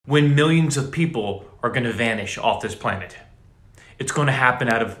when millions of people are going to vanish off this planet. It's going to happen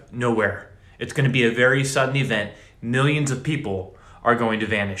out of nowhere. It's going to be a very sudden event. Millions of people are going to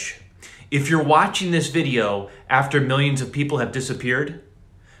vanish. If you're watching this video after millions of people have disappeared,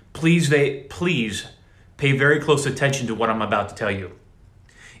 please pay very close attention to what I'm about to tell you.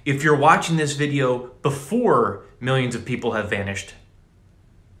 If you're watching this video before millions of people have vanished,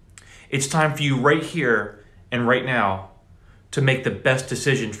 it's time for you right here and right now to make the best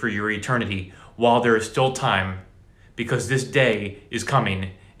decision for your eternity while there is still time, because this day is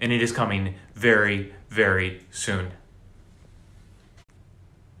coming, and it is coming very, very soon.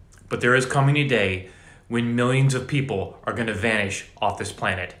 But there is coming a day when millions of people are going to vanish off this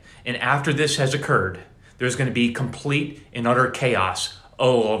planet. And after this has occurred, there's going to be complete and utter chaos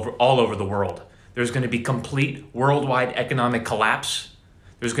all over the world. There's going to be complete worldwide economic collapse.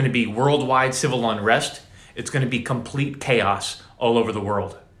 There's going to be worldwide civil unrest. It's going to be complete chaos all over the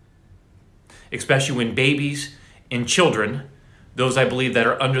world. Especially when babies and children, those I believe that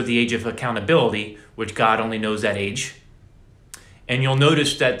are under the age of accountability, which God only knows that age. And you'll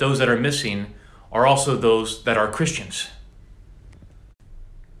notice that those that are missing are also those that are Christians.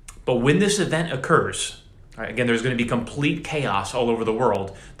 But when this event occurs, again, there's going to be complete chaos all over the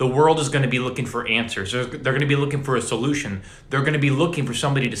world. The world is going to be looking for answers. They're going to be looking for a solution. They're going to be looking for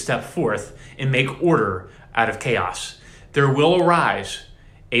somebody to step forth and make order out of chaos. There will arise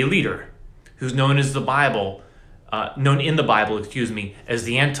a leader who's known in the Bible, as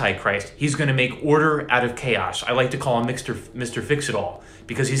the Antichrist. He's going to make order out of chaos. I like to call him Mr. Fix-It-All,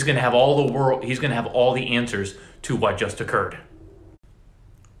 because he's going to have all the answers to what just occurred.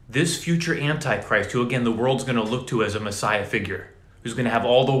 This future Antichrist, who again the world's going to look to as a Messiah figure, who's going to have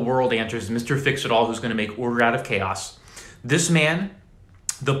all the world answers, Mr. Fix-It-All, who's going to make order out of chaos. This man,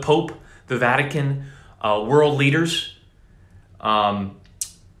 the Pope, the Vatican, world leaders,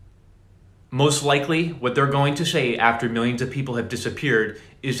 most likely what they're going to say after millions of people have disappeared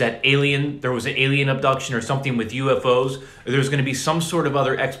is that there was an alien abduction or something with UFOs, or there's going to be some sort of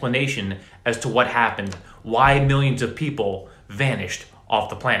other explanation as to what happened, why millions of people vanished off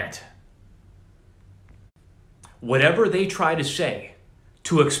the planet. Whatever they try to say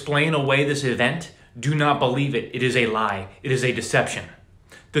to explain away this event, do not believe it. It is a lie. It is a deception.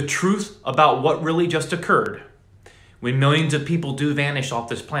 The truth about what really just occurred, when millions of people do vanish off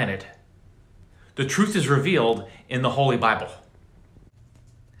this planet, the truth is revealed in the Holy Bible.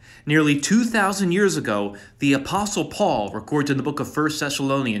 Nearly 2,000 years ago, the Apostle Paul records in the book of 1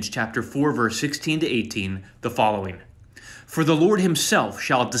 Thessalonians chapter 4, verse 16 to 18, the following. For the Lord himself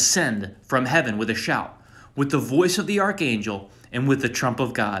shall descend from heaven with a shout, with the voice of the archangel, and with the trump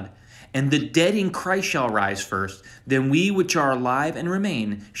of God. And the dead in Christ shall rise first. Then we which are alive and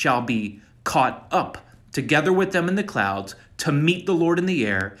remain shall be caught up together with them in the clouds to meet the Lord in the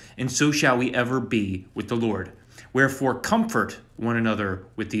air, and so shall we ever be with the Lord. Wherefore comfort one another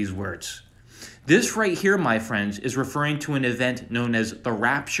with these words. This right here, my friends, is referring to an event known as the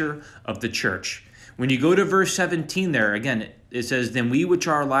rapture of the church. When you go to verse 17 there, again, it says, Then we which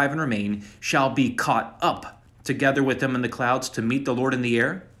are alive and remain shall be caught up together with them in the clouds to meet the Lord in the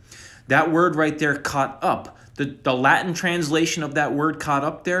air. That word right there, caught up, the Latin translation of that word caught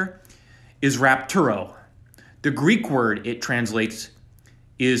up there is rapturo. The Greek word it translates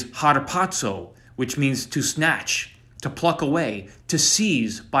is harpazo, which means to snatch, to pluck away, to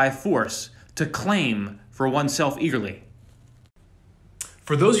seize by force, to claim for oneself eagerly.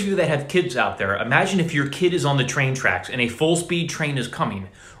 For those of you that have kids out there, imagine if your kid is on the train tracks and a full-speed train is coming.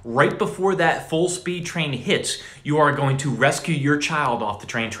 Right before that full-speed train hits, you are going to rescue your child off the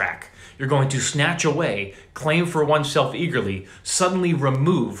train track. You're going to snatch away, claim for oneself eagerly, suddenly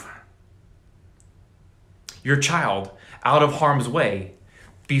remove your child out of harm's way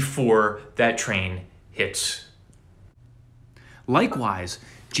before that train hits. Likewise,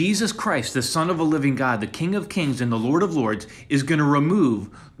 Jesus Christ, the Son of a living God, the King of Kings and the Lord of Lords, is going to remove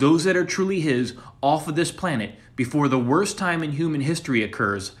those that are truly his off of this planet before the worst time in human history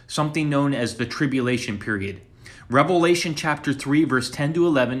occurs, something known as the tribulation period. Revelation chapter 3, verse 10 to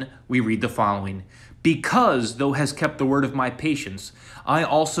 11, we read the following. Because thou hast kept the word of my patience, I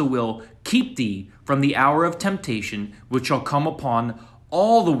also will keep thee from the hour of temptation, which shall come upon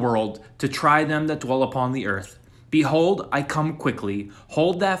all the world to try them that dwell upon the earth. Behold, I come quickly.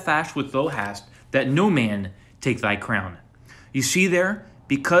 Hold that fast which thou hast, that no man take thy crown. You see there,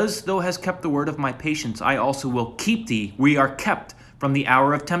 because thou hast kept the word of my patience, I also will keep thee. We are kept from the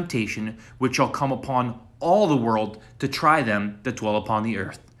hour of temptation, which shall come upon all the world to try them that dwell upon the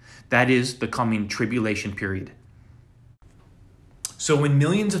earth. That is the coming tribulation period. So when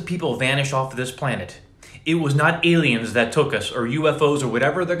millions of people vanish off of this planet, It was not aliens that took us or UFOs or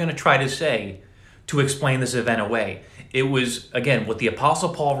whatever they're going to try to say to explain this event away. It was, again, what the Apostle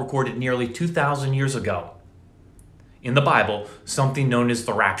Paul recorded nearly 2,000 years ago in the Bible, something known as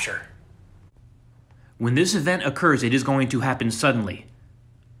the rapture. When this event occurs, it is going to happen suddenly.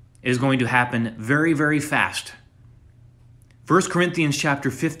 It is going to happen very, very fast. 1 Corinthians chapter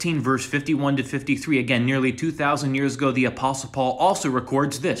 15, verse 51 to 53, again, nearly 2,000 years ago, the Apostle Paul also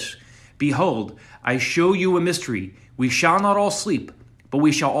records this. Behold, I show you a mystery. We shall not all sleep, but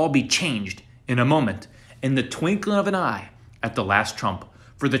we shall all be changed in a moment, in the twinkling of an eye, at the last trump.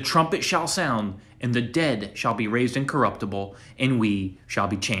 For the trumpet shall sound, and the dead shall be raised incorruptible, and we shall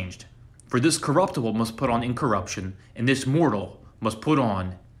be changed. For this corruptible must put on incorruption, and this mortal must put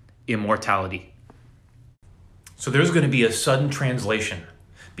on immortality. So there's going to be a sudden translation,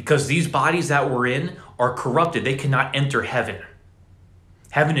 because these bodies that we're in are corrupted. They cannot enter heaven.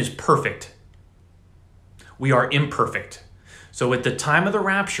 Heaven is perfect. We are imperfect. So at the time of the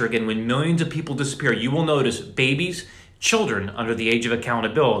rapture, again, when millions of people disappear, you will notice babies, children under the age of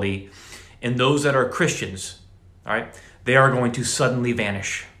accountability, and those that are Christians, all right, they are going to suddenly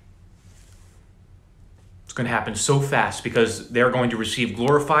vanish. It's going to happen so fast because they're going to receive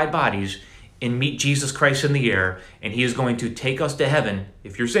glorified bodies and meet Jesus Christ in the air, and he is going to take us to heaven,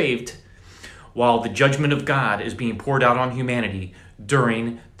 if you're saved, while the judgment of God is being poured out on humanity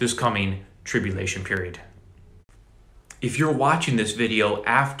during this coming tribulation period. If you're watching this video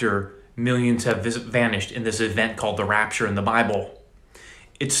after millions have vanished in this event called the rapture in the Bible,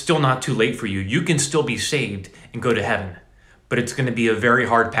 it's still not too late for you. You can still be saved and go to heaven, but it's going to be a very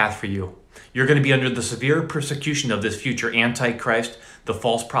hard path for you. You're going to be under the severe persecution of this future Antichrist, the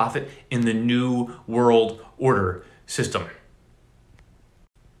false prophet, in the new world order system.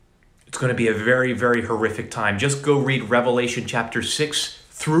 It's going to be a very, very horrific time. Just go read Revelation chapter 6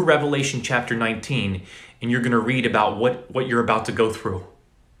 through Revelation chapter 19, and you're going to read about what you're about to go through.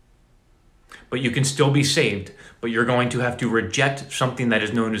 But you can still be saved, but you're going to have to reject something that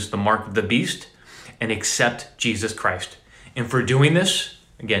is known as the mark of the beast and accept Jesus Christ. And for doing this,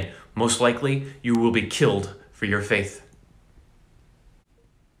 again, most likely you will be killed for your faith.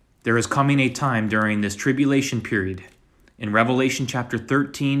 There is coming a time during this tribulation period. In Revelation chapter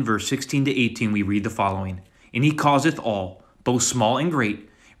 13, verse 16 to 18, we read the following. And he causeth all, both small and great,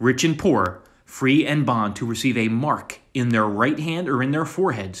 rich and poor, free and bond, to receive a mark in their right hand or in their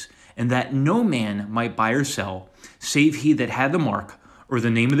foreheads, and that no man might buy or sell, save he that had the mark, or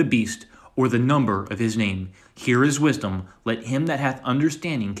the name of the beast, or the number of his name. Here is wisdom. Let him that hath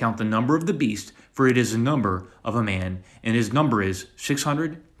understanding count the number of the beast, for it is the number of a man, and his number is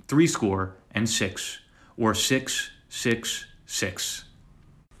 666, or 666.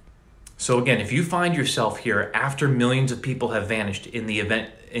 So again, if you find yourself here after millions of people have vanished in the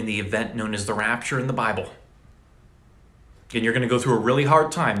event known as the rapture in the Bible, and you're going to go through a really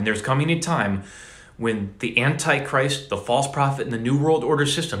hard time, and there's coming a time when the Antichrist, the false prophet, and the New World Order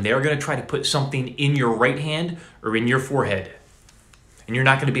system, they are going to try to put something in your right hand or in your forehead. And you're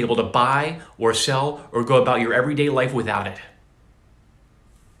not going to be able to buy or sell or go about your everyday life without it.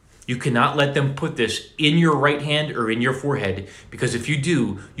 You cannot let them put this in your right hand or in your forehead, because if you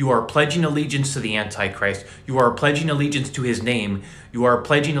do, you are pledging allegiance to the Antichrist. You are pledging allegiance to his name. You are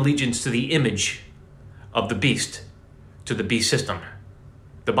pledging allegiance to the image of the beast, to the beast system.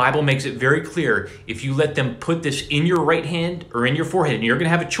 The Bible makes it very clear, if you let them put this in your right hand or in your forehead, and you're going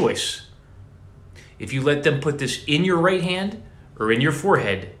to have a choice. If you let them put this in your right hand or in your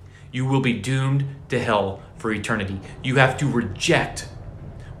forehead, you will be doomed to hell for eternity. You have to reject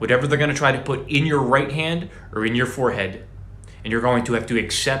whatever they're going to try to put in your right hand or in your forehead. And you're going to have to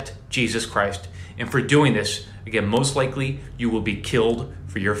accept Jesus Christ. And for doing this, again, most likely you will be killed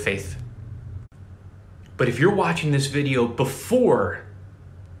for your faith. But if you're watching this video before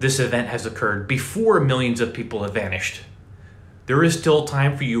this event has occurred, before millions of people have vanished, there is still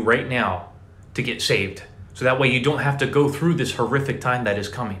time for you right now to get saved. So that way you don't have to go through this horrific time that is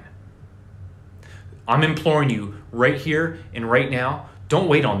coming. I'm imploring you right here and right now, don't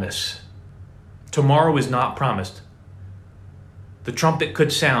wait on this. Tomorrow is not promised. The trumpet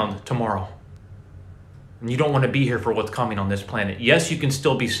could sound tomorrow. And you don't want to be here for what's coming on this planet. Yes, you can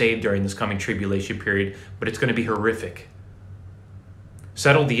still be saved during this coming tribulation period, but it's going to be horrific.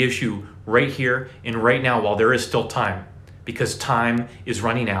 Settle the issue right here and right now while there is still time, because time is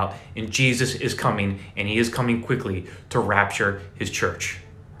running out and Jesus is coming, and he is coming quickly to rapture his church.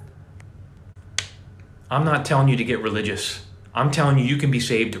 I'm not telling you to get religious. I'm telling you, you can be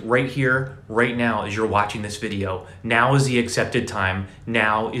saved right here, right now as you're watching this video. Now is the accepted time.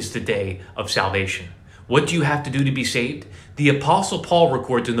 Now is the day of salvation. What do you have to do to be saved? The Apostle Paul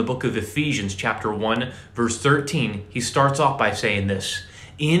records in the book of Ephesians chapter 1, verse 13, he starts off by saying this,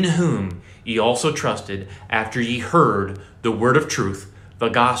 "In whom ye also trusted after ye heard the word of truth, the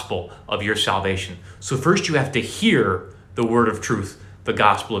gospel of your salvation." So first you have to hear the word of truth, the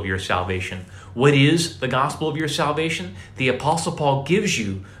gospel of your salvation. What is the gospel of your salvation? The Apostle Paul gives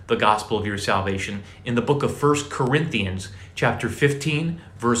you the gospel of your salvation in the book of 1 Corinthians chapter 15,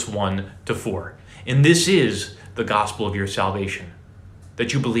 verse 1 to 4. And this is the gospel of your salvation,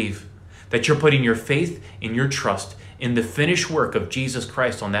 that you believe, that you're putting your faith and your trust in the finished work of Jesus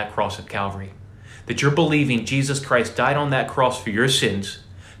Christ on that cross at Calvary, that you're believing Jesus Christ died on that cross for your sins,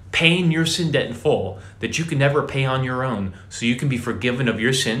 paying your sin debt in full that you can never pay on your own, so you can be forgiven of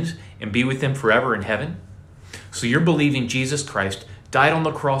your sins and be with him forever in heaven. So you're believing Jesus Christ died on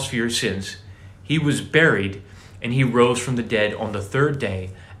the cross for your sins. He was buried and he rose from the dead on the third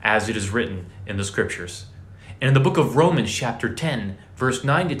day, as it is written in the scriptures. And in the book of Romans chapter 10, verse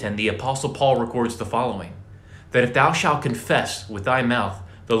 9 to 10, the Apostle Paul records the following, that if thou shalt confess with thy mouth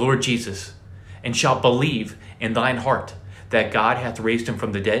the Lord Jesus, and shalt believe in thine heart that God hath raised him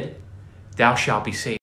from the dead, thou shalt be saved.